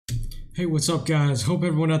Hey, what's up, guys? Hope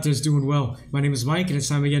everyone out there is doing well. My name is Mike, and it's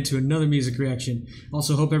time again to another music reaction.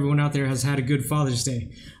 Also, hope everyone out there has had a good Father's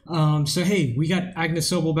Day. So hey, we got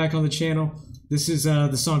Agnes Obel back on the channel. This is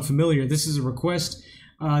the song Familiar. This is a request.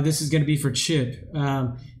 This is going to be for Chip.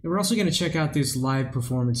 And we're also going to check out this live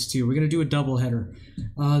performance, too. We're going to do a double header.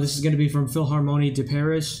 This is going to be from Philharmonie de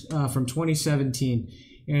Paris from 2017.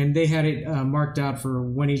 And they had it marked out for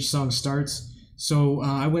when each song starts. So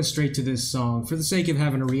I went straight to this song. For the sake of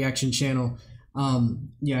having a reaction channel,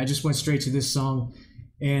 I just went straight to this song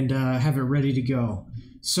and have it ready to go.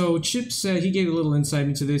 So Chip said, he gave a little insight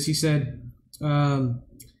into this. He said,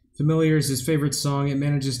 Familiar is his favorite song. It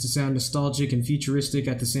manages to sound nostalgic and futuristic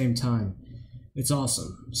at the same time. It's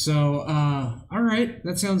awesome. So, all right,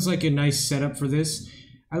 that sounds like a nice setup for this.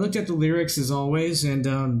 I looked at the lyrics as always, and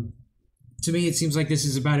to me it seems like this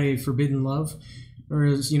is about a forbidden love. Or,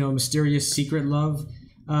 mysterious secret love.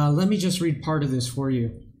 Let me just read part of this for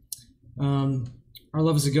you. Our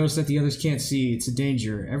love is a ghost that the others can't see. It's a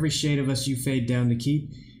danger. Every shade of us you fade down to keep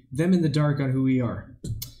them in the dark on who we are.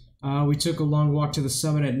 We took a long walk to the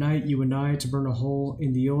summit at night, you and I, to burn a hole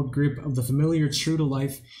in the old grip of the familiar true to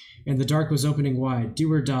life, and the dark was opening wide, do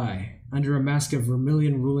or die, under a mask of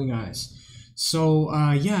vermilion ruling eyes. So,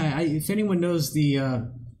 if anyone knows the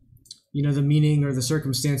the meaning or the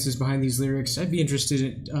circumstances behind these lyrics, I'd be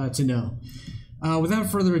interested to know.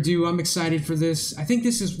 Without further ado, I'm excited for this. I think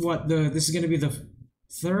this is going to be the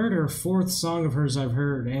third or fourth song of hers I've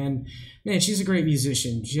heard, and man, she's a great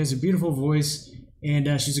musician. She has a beautiful voice, and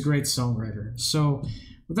she's a great songwriter. So,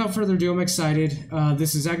 without further ado, I'm excited.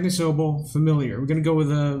 This is Agnes Obel, Familiar. We're gonna go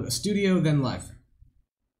with a studio, then live.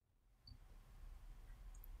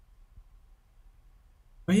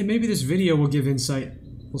 Oh, yeah, maybe this video will give insight.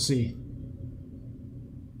 We'll see.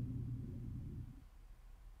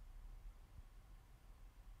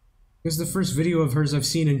 This is the first video of hers I've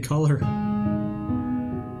seen in color.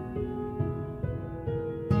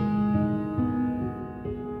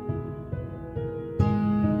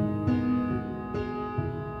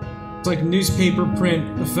 It's like newspaper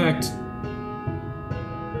print effect.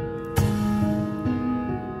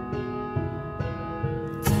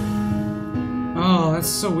 Oh, that's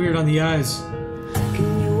so weird on the eyes.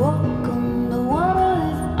 Can you walk on the water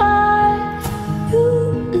if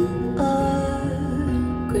you are?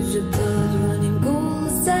 'Cause your blood running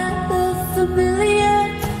goes at the familiar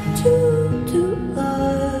to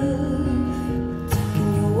love. Can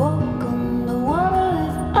you walk on the water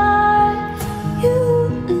if you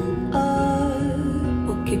are?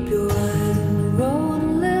 Or keep your eyes on the road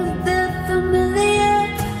and live there familiar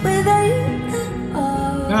whether you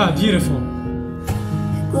are. Ah, beautiful.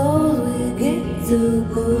 Close we get to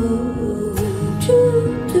go to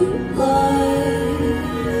life.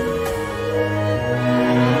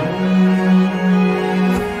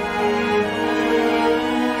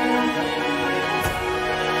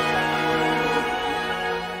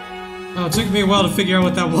 Oh, it took me a while to figure out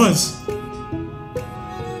what that was.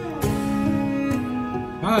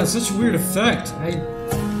 Ah, it's such a weird effect.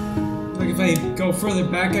 Like if I go further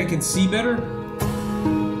back, I can see better.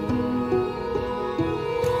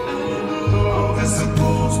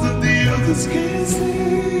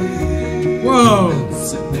 Whoa!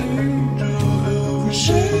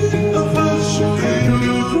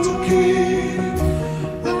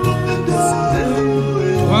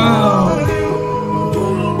 Wow!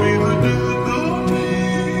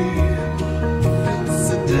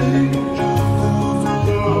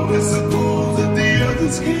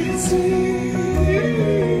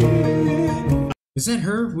 Is that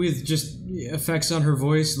her with just effects on her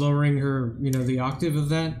voice, lowering her, the octave of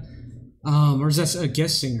that? Or is that a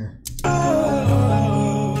guest singer?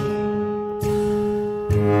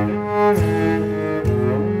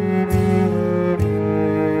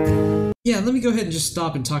 Yeah, let me go ahead and just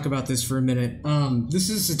stop and talk about this for a minute. This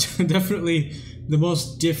is definitely the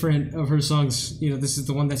most different of her songs. This is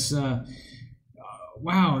the one that's,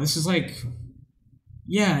 wow, this is like,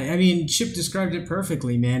 yeah, I mean, Chip described it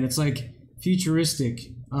perfectly, man. It's like futuristic,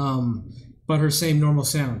 but her same normal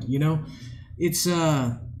sound, It's,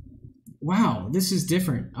 wow, this is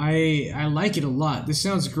different. I like it a lot. This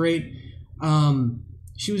sounds great.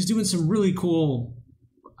 She was doing some really cool,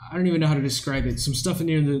 I don't even know how to describe it, some stuff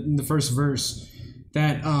in the first verse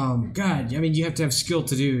that, God, I mean, you have to have skill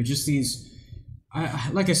to do. Just these,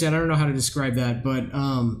 like I said, I don't know how to describe that, but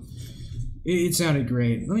it sounded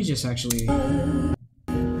great. Let me just actually...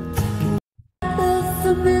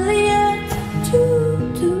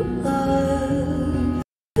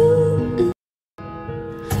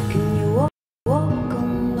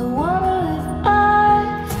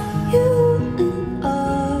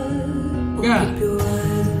 Yeah.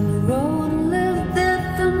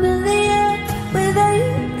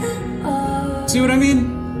 See what I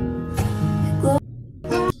mean?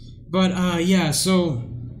 But yeah, so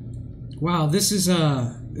wow, this is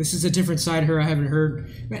a different side of her I haven't heard.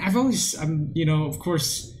 Man, you know, of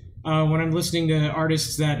course, when I'm listening to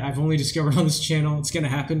artists that I've only discovered on this channel, it's gonna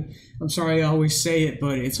happen. I'm sorry I always say it,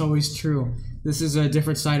 but it's always true. This is a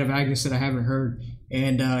different side of Agnes that I haven't heard,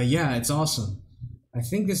 and yeah, it's awesome. I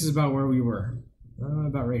think this is about where we were,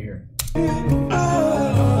 about right here.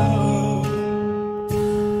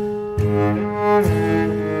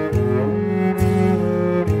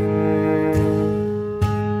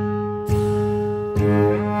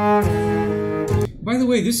 By the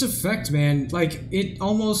way, this effect, man, like, it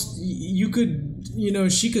almost, you could, you know,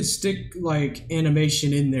 she could stick, like,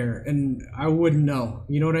 animation in there, and I wouldn't know.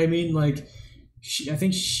 You know what I mean? Like, I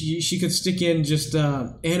think she could stick in just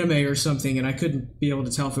anime or something, and I couldn't be able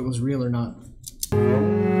to tell if it was real or not.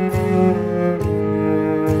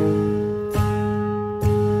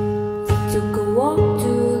 Took a walk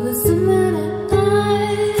to the summit at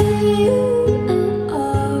night, you and I,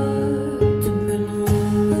 to bring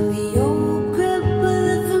home in the old crib with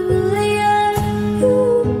the familiar,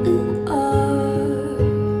 you and I.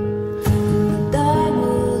 And the door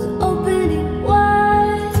was opening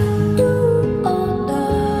wide, do or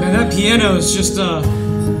die. Man, that piano is just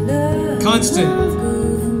constant.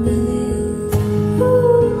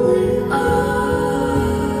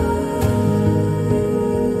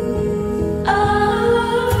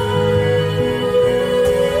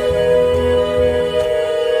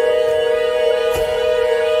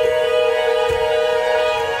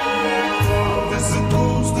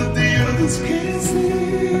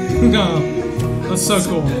 No, that's so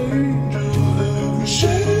cool.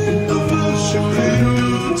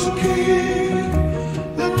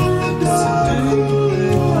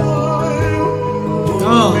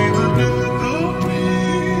 Oh.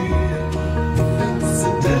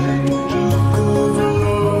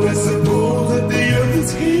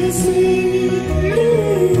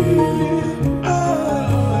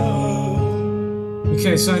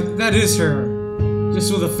 Okay, so that is her,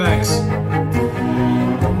 just with effects.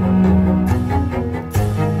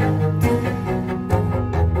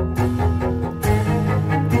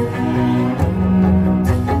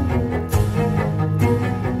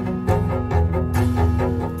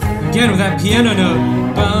 Again with that piano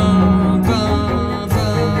note. Bum, bum,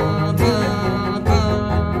 bum, bum,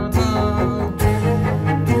 bum, bum.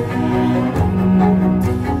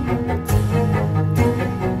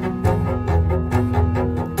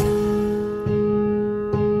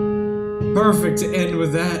 Perfect to end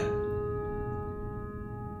with that.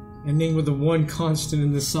 Ending with the one constant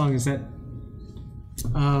in this song is that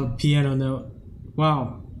piano note.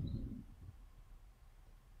 Wow.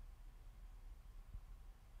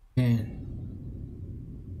 Man,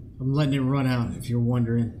 I'm letting it run out if you're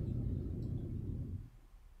wondering.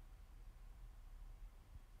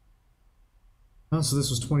 Oh, so this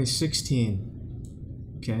was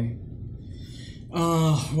 2016. Okay.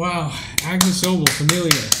 Wow. Agnes Obel,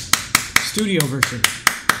 Familiar. Studio version.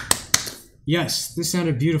 Yes, this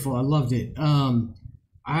sounded beautiful. I loved it.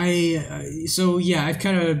 So yeah, I've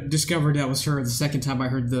kind of discovered that was her the second time I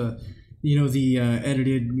heard the, you know, the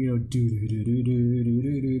edited, you know,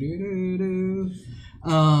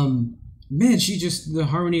 man, she just, the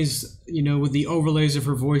harmonies, you know, with the overlays of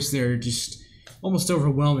her voice there, just almost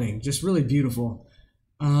overwhelming, just really beautiful.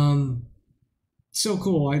 So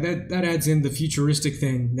cool. That adds in the futuristic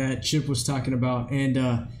thing that Chip was talking about,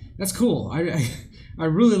 and that's cool. I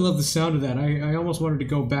really love the sound of that. I almost wanted to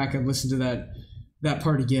go back and listen to that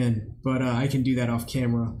part again, but I can do that off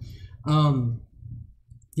camera.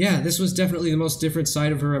 Yeah, this was definitely the most different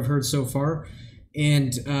side of her I've heard so far,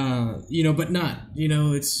 and you know, but not, you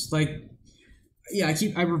know, it's like, yeah,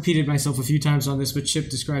 I repeated myself a few times on this, but Chip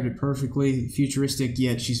described it perfectly. Futuristic,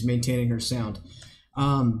 yet she's maintaining her sound.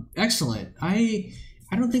 Excellent. I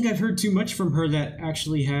don't think I've heard too much from her that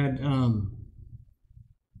actually had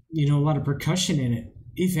you know, a lot of percussion in it,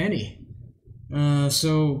 if any.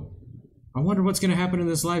 So I wonder what's going to happen in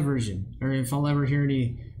this live version, or if I'll ever hear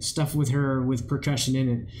any stuff with her with percussion in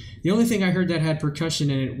it. The only thing I heard that had percussion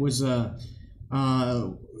in it was a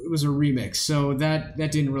remix, so that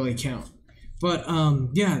didn't really count. But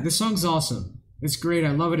yeah, this song's awesome. It's great.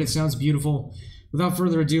 I love it. It sounds beautiful. Without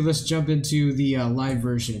further ado, let's jump into the live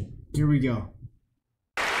version. Here we go.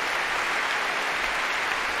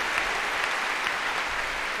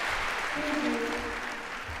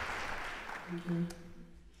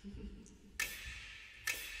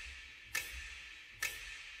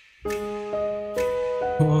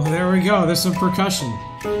 Well, there we go. There's some percussion.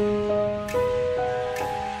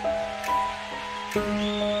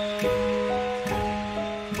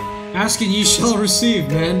 Ask and ye shall receive,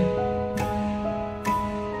 man.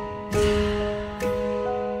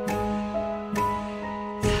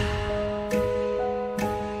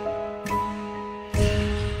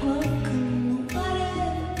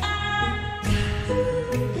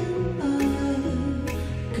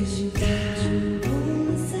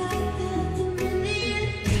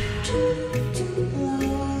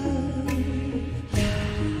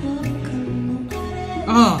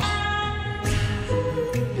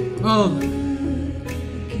 Oh,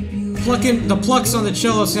 the plucks on the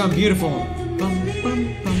cello sound beautiful. Bum,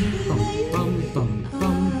 bum, bum, bum, bum,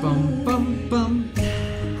 bum, bum, bum, bum.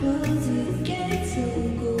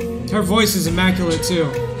 Her voice is immaculate too,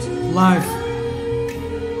 live.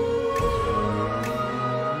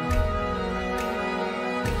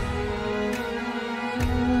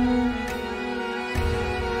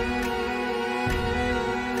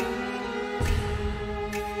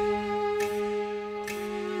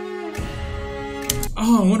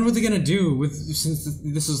 Oh, I wonder what they're gonna do with since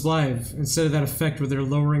this is live instead of that effect where they're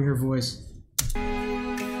lowering her voice.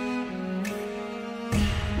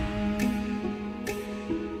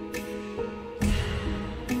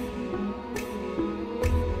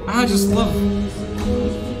 I just love it.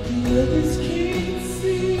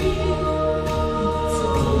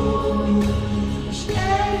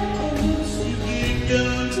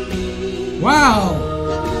 Wow!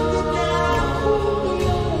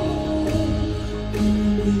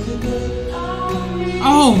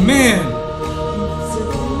 Oh man!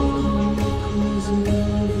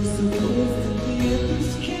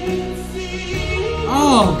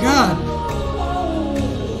 Oh god!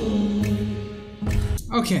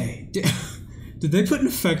 Okay, did they put an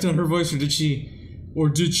effect on her voice, or did she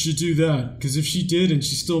do that? Because if she did, and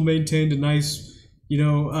she still maintained a nice,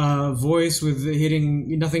 voice with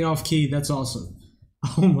hitting nothing off key, that's awesome.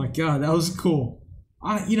 Oh my god, that was cool.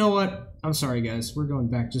 You know what? I'm sorry, guys. We're going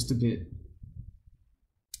back just a bit.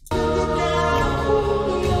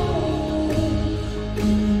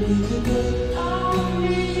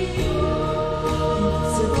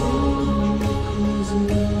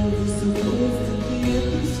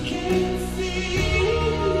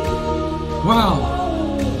 Wow.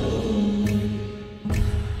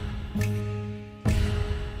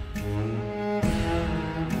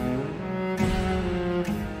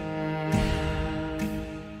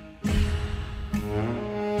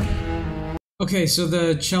 Okay, so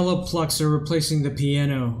the cello plucks are replacing the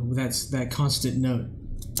piano. That's that constant note.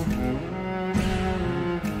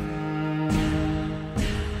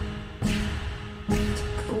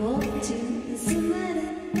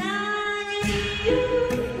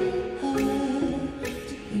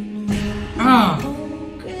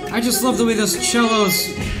 I just love the way those cellos.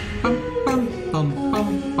 Bum, bum, bum,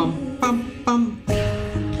 bum, bum, bum, bum.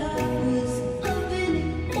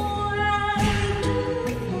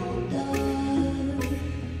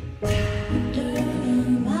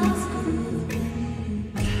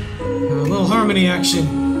 A little harmony action.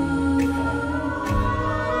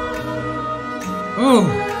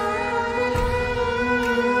 Oh.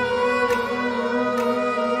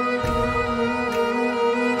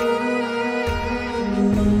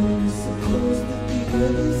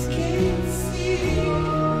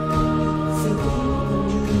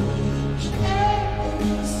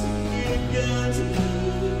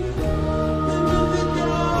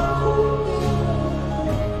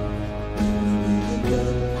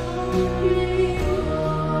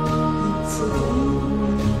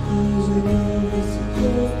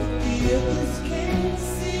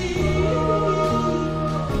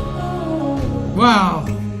 Wow,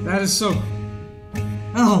 that is so...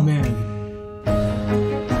 Oh, man.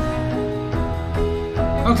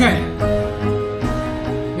 Okay.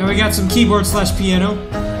 Now we got some keyboard / piano.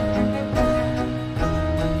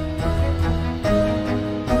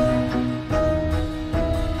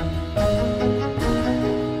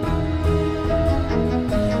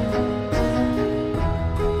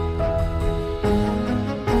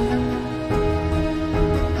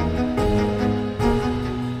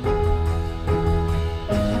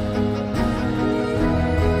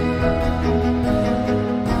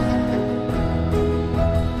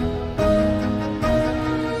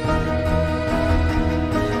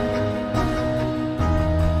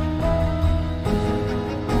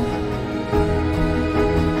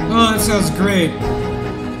 Oh, that sounds great.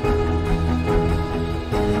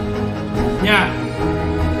 Yeah.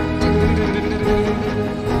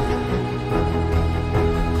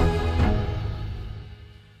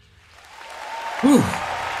 Whew.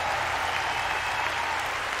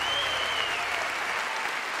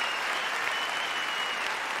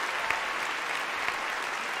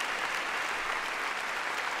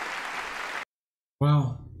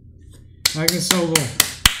 Wow. Agnes Obel.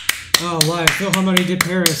 Oh, live. Philharmonie de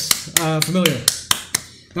Paris. Familiar.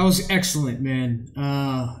 That was excellent, man.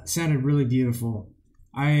 Sounded really beautiful.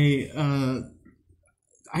 I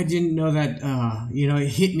didn't know that, it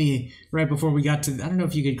hit me right before we got to, I don't know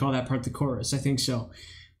if you could call that part the chorus. I think so.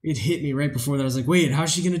 It hit me right before that. I was like, wait,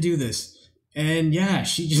 how's she going to do this? And yeah,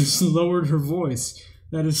 she just lowered her voice.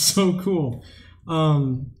 That is so cool.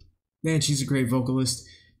 Man, she's a great vocalist.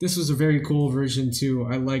 This was a very cool version too.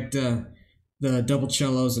 I liked the double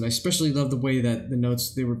cellos, and I especially love the way that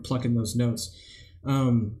they were plucking those notes.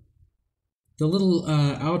 The little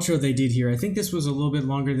outro they did here, I think this was a little bit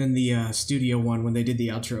longer than the studio one when they did the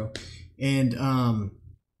outro, and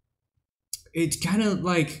it's kind of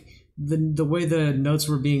like the way the notes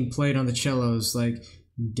were being played on the cellos, like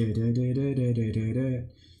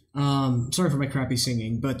sorry for my crappy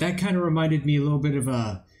singing, but that kind of reminded me a little bit of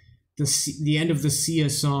the end of the Sia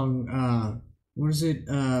song. What is it?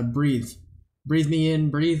 Breathe me in,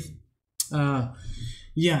 breathe.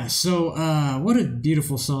 Yeah, so what a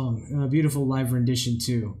beautiful song, a beautiful live rendition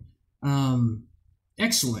too.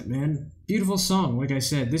 Excellent, man, beautiful song. Like I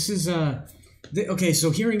said, this is okay. So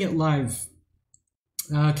hearing it live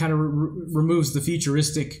kind of removes the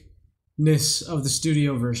futuristicness of the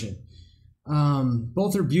studio version.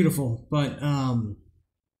 Both are beautiful, but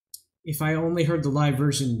if I only heard the live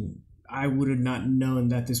version, I would have not known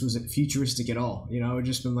that this was futuristic at all. I would have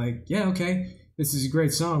just been like, yeah, okay, this is a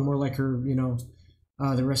great song, more like her,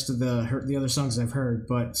 the rest of the other songs I've heard.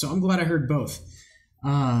 But so I'm glad I heard both.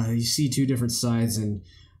 You see two different sides, and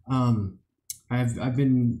I've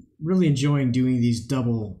been really enjoying doing these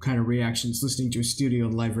double kind of reactions, listening to a studio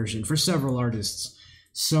and live version for several artists.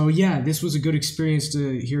 So yeah, this was a good experience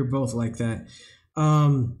to hear both like that.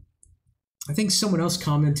 I think someone else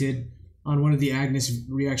commented on one of the Agnes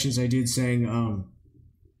reactions I did, saying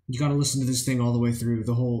you got to listen to this thing all the way through,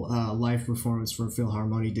 the whole live performance from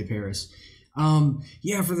Philharmonie de Paris.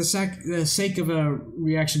 Yeah, for the sake of a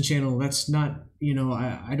reaction channel, that's not,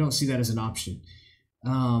 I don't see that as an option.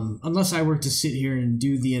 Unless I were to sit here and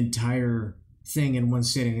do the entire thing in one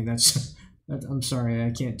sitting, and I'm sorry,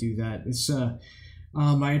 I can't do that. It's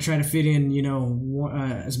I try to fit in,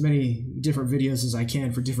 as many different videos as I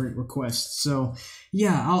can for different requests. So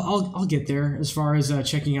yeah, I'll get there as far as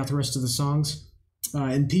checking out the rest of the songs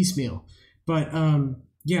in piecemeal. But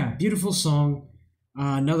yeah, beautiful song.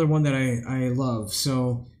 Another one that I love.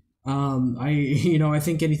 So I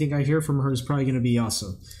think anything I hear from her is probably going to be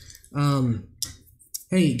awesome.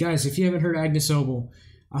 Hey guys, if you haven't heard Agnes Obel,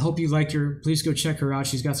 I hope you liked her. Please go check her out.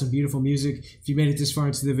 She's got some beautiful music. If you made it this far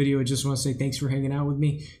into the video, I just want to say thanks for hanging out with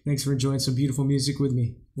me. Thanks for enjoying some beautiful music with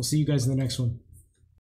me. We'll see you guys in the next one.